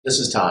This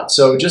is Todd.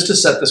 So just to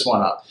set this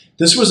one up,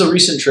 this was a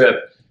recent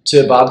trip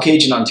to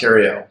Bobcaygeon,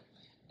 Ontario.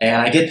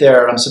 And I get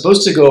there and I'm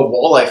supposed to go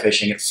walleye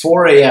fishing at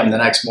 4 a.m. the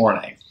next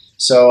morning.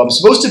 So I'm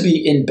supposed to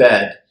be in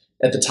bed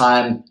at the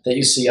time that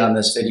you see on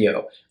this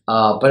video.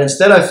 But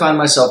instead I find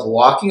myself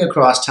walking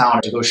across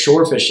town to go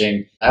shore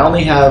fishing. I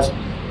only have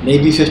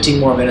maybe 15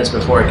 more minutes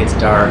before it gets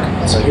dark.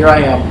 And so here I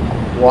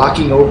am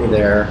walking over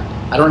there.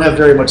 I don't have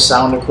very much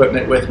sound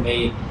equipment with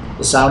me.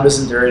 The sound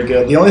isn't very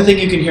good. The only thing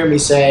you can hear me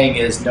saying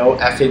is no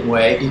effing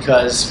way,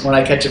 because when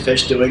I catch a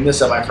fish doing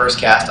this on my first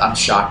cast, I'm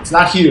shocked. It's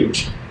not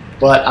huge,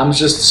 but I'm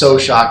just so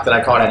shocked that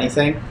I caught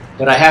anything.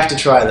 But I have to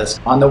try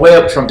this. On the way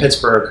up from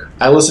Pittsburgh,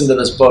 I listened to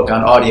this book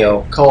on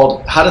audio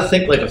called How to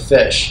Think Like a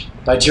Fish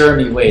by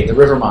Jeremy Wade, the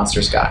River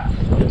Monsters guy.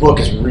 The book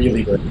is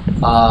really good.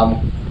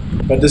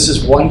 But this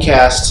is one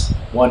cast,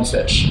 one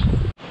fish.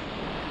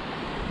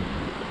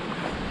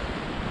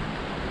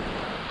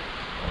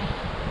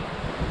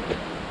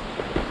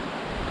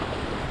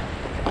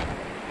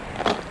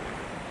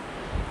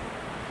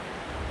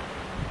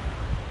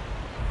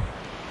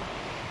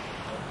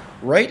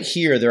 Right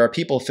here, there are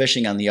people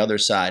fishing on the other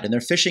side, and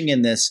they're fishing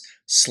in this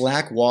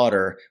slack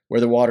water where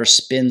the water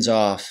spins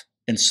off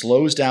and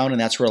slows down, and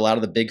that's where a lot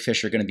of the big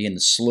fish are going to be, in the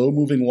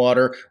slow-moving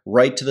water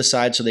right to the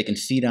side so they can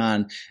feed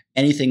on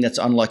anything that's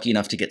unlucky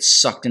enough to get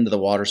sucked into the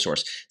water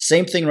source.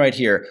 Same thing right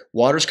here.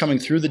 Water's coming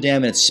through the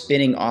dam and it's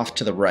spinning off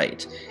to the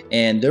right.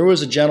 And there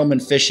was a gentleman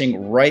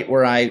fishing right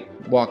where I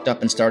walked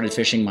up and started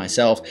fishing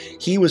myself.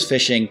 He was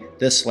fishing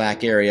this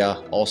slack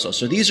area also.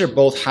 So these are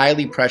both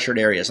highly pressured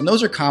areas, and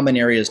those are common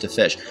areas to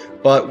fish.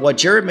 But what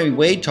Jeremy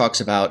Wade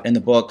talks about in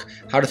the book,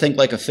 How to Think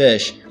Like a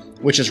Fish,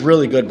 which is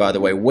really good, by the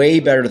way,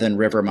 way better than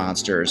River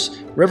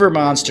Monsters. River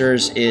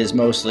Monsters is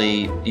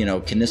mostly, you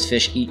know, can this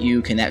fish eat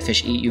you? Can that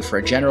fish eat you? For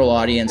a general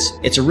audience.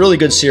 It's a really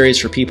good series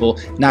for people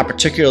not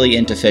particularly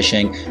into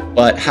fishing,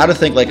 but How to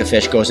Think Like a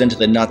Fish goes into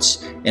the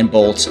nuts and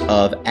bolts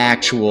of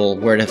actual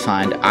where to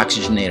find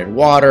oxygenated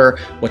water,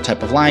 what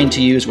type of line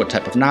to use, what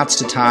type of knots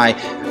to tie.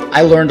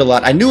 I learned a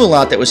lot. I knew a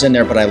lot that was in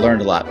there, but I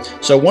learned a lot.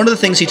 So one of the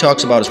things he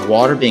talks about is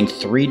water being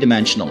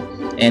three-dimensional.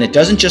 And it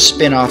doesn't just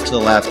spin off to the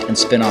left and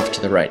spin off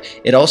to the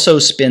right. It also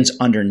spins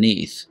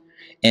underneath.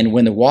 And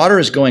when the water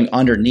is going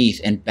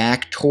underneath and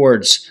back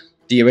towards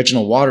the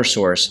original water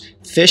source,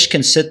 fish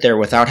can sit there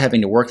without having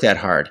to work that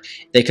hard.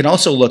 They can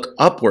also look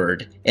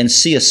upward and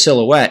see a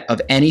silhouette of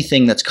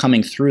anything that's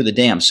coming through the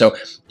dam. So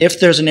if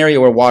there's an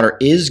area where water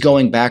is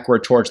going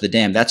backward towards the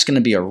dam, that's going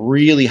to be a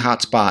really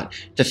hot spot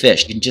to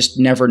fish. You just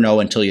never know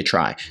until you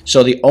try.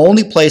 So the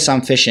only place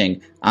I'm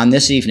fishing on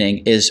this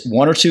evening is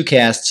 1 or 2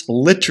 casts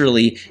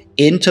literally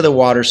into the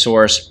water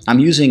source. I'm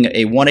using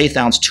a 1/8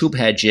 ounce tube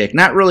head jig,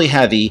 not really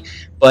heavy,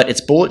 but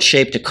it's bullet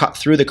shaped to cut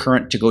through the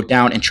current to go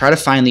down and try to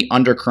find the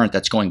undercurrent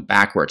that's going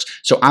backwards.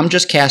 So I'm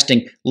just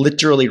casting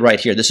literally right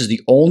here. This is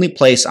the only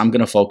place I'm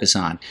going to focus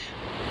on.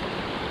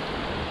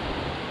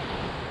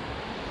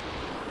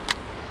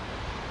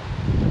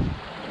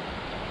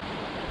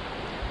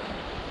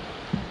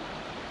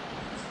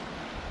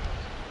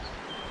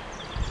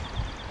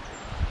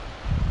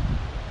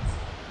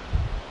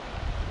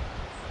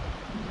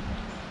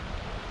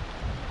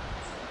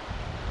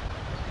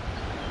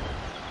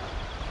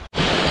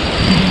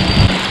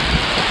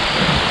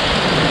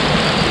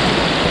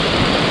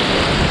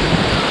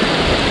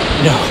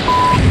 No.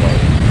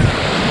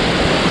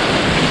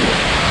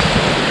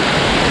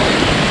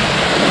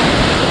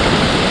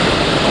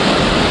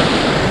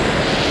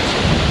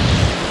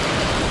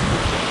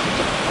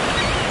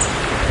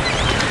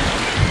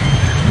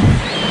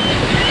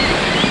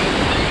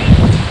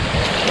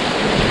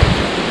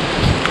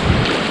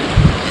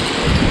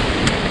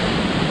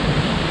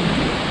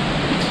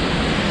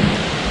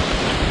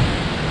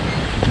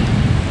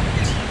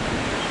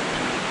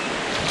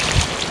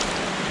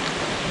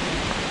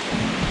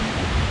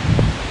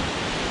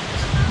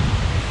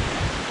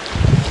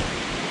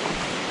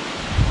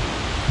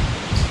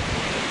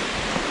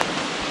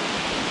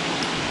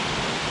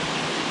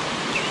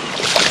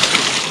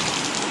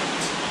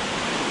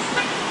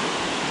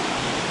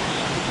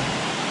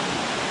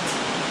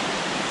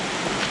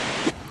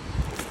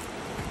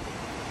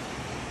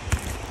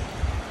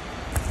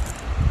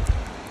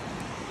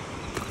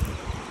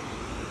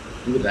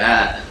 Look at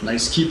that,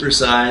 nice keeper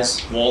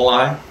size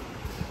walleye.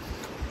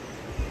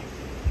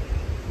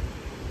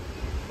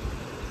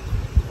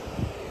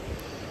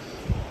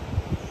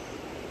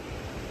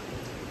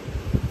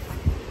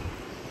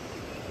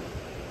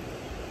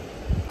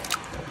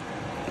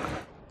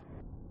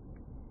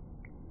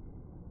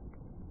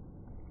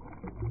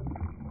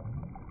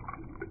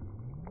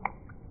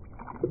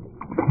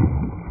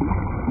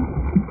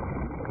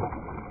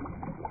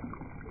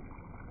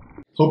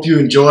 Hope you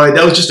enjoyed.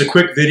 That was just a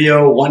quick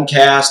video, one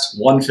cast,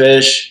 one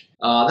fish.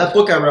 That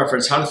book I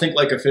referenced, How to Think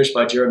Like a Fish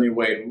by Jeremy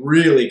Wade,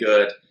 really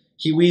good.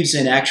 He weaves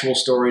in actual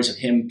stories of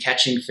him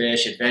catching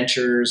fish,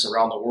 adventures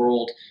around the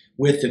world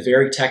with the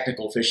very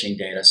technical fishing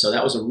data. So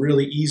that was a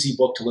really easy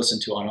book to listen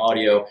to on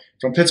audio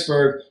from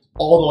Pittsburgh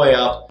all the way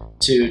up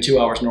to 2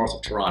 hours north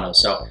of Toronto.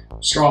 So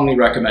strongly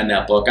recommend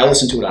that book. I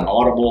listened to it on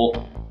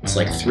Audible. It's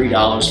like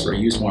 $3 for a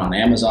used one on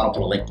Amazon. I'll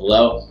put a link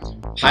below.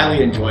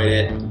 Highly enjoyed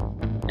it.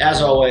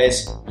 As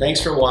always,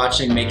 thanks for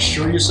watching. Make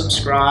sure you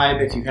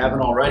subscribe if you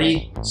haven't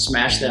already.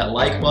 Smash that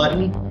like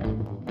button.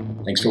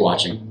 Thanks for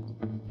watching.